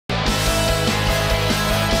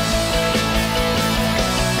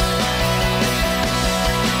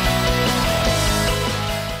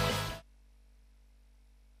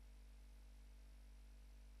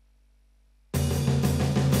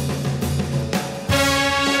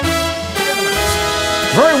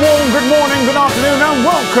Very warm good morning, good afternoon and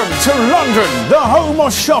welcome to London, the home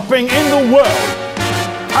of shopping in the world.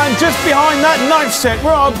 And just behind that knife set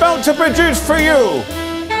we're about to produce for you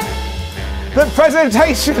the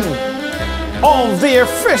presentation of the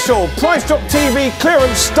official Price Drop TV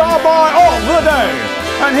clearance star buy of the day.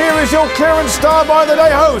 And here is your clearance star buy of the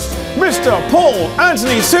day host, Mr. Paul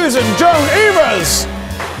Anthony Susan Joan Evers.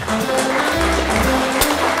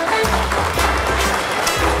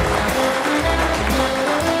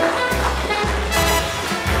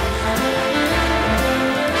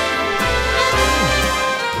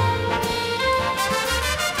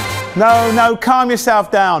 No, calm yourself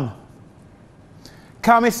down.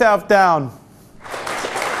 Calm yourself down.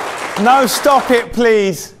 No, stop it,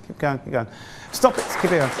 please. Keep going, keep going. Stop it,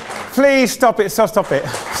 keep it going. Please stop it, stop it,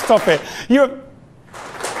 stop it.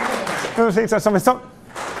 Stop.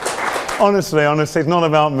 Honestly, it's not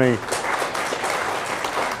about me.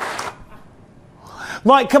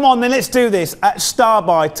 Right, come on then, let's do this at star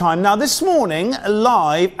buy time. Now this morning,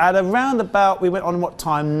 live at around about, we went on what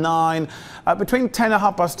time, 9, between 10 and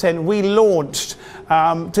 10:30, we launched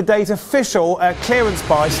today's official clearance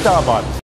buy, star buy.